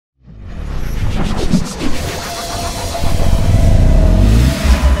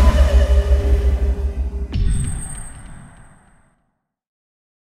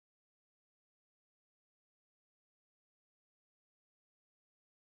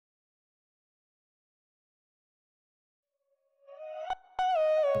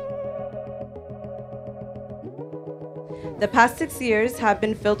The past 6 years have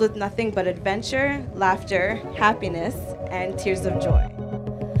been filled with nothing but adventure, laughter, happiness, and tears of joy.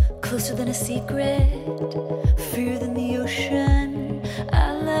 Closer than a secret, freer than the ocean.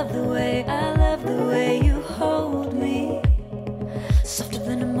 I love the way you hold me. Softer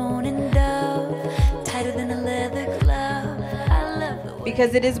than a morning dove, tighter than a leather glove. I love the way.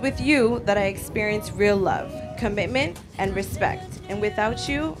 Because it is with you that I experience real love, commitment, and respect. And without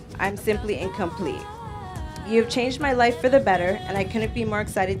you, I'm simply incomplete. You have changed my life for the better, and I couldn't be more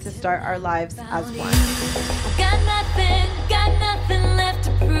excited to start our lives as one. Got nothing left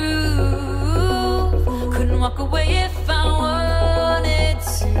to prove. Couldn't walk away if I wanted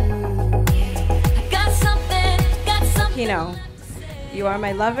to. I got something. Okino, you are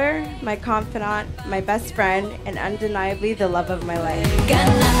my lover, my confidant, my best friend, and undeniably the love of my life. Got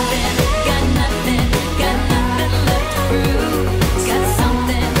nothing left to prove. Got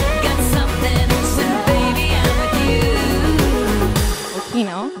something, so baby, I'm with you.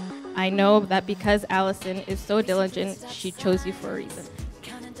 Okino, I know that because Alison is so diligent, she chose you for a reason.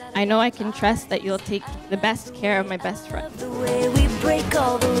 I know I can trust that you'll take the best care of my best friend. The way we break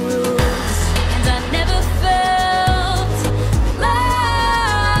all the rules, and I never felt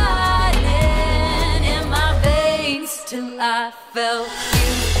lightning in my veins till I felt you.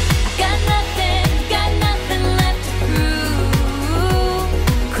 I got nothing left to prove.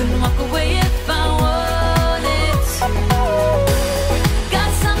 Couldn't walk away if I wanted to.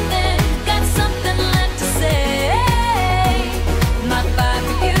 Got something left to say. My vibe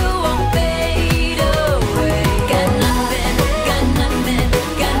for you won't fade away. Got nothing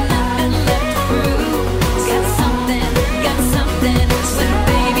left to prove. Got something, so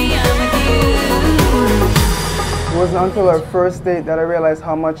baby, I'm with you. It wasn't until our first date that I realized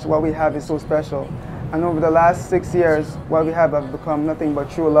how much what we have is so special. And over the last 6 years, what we have become nothing but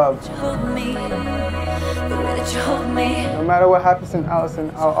true love. Hold me, the way that you hold me. No matter what happens in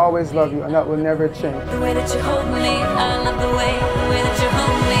Alison, I'll always love you, and that will never change. The way that you hold me, I love the way that you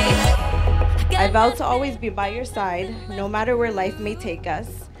hold me. I vow to always be by your side, no matter where life may take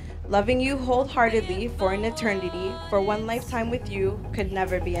us. Loving you wholeheartedly for an eternity, for one lifetime with you could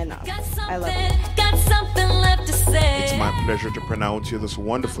never be enough. I love you. Got something left to say. It's my pleasure to pronounce you this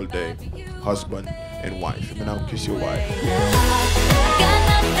wonderful day, husband and wife. And I'll kiss your wife. Got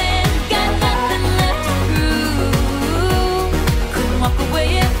nothing left to prove. Couldn't walk away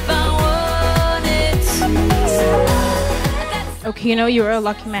if I wanted to. Okino, you are a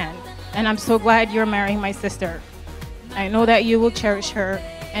lucky man, and I'm so glad you're marrying my sister. I know that you will cherish her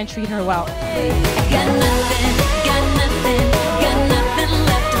and treat her well. Got nothing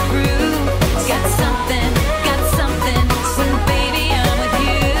left to prove. Got something, so baby, I'm with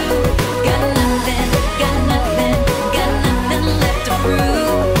you. Got nothing left to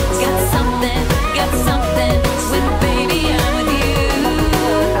prove. Got something, so baby, I'm with you.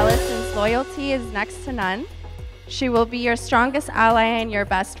 Alison's loyalty is next to none. She will be your strongest ally and your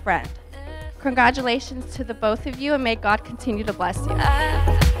best friend. Congratulations to the both of you, and may God continue to bless you.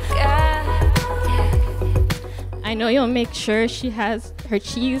 I know you'll make sure she has her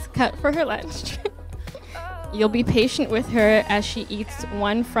cheese cut for her lunch. You'll be patient with her as she eats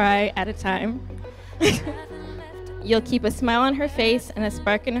one fry at a time. You'll keep a smile on her face and a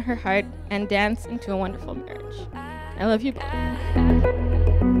spark in her heart and dance into a wonderful marriage. I love you both.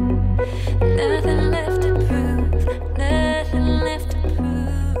 Nothing left.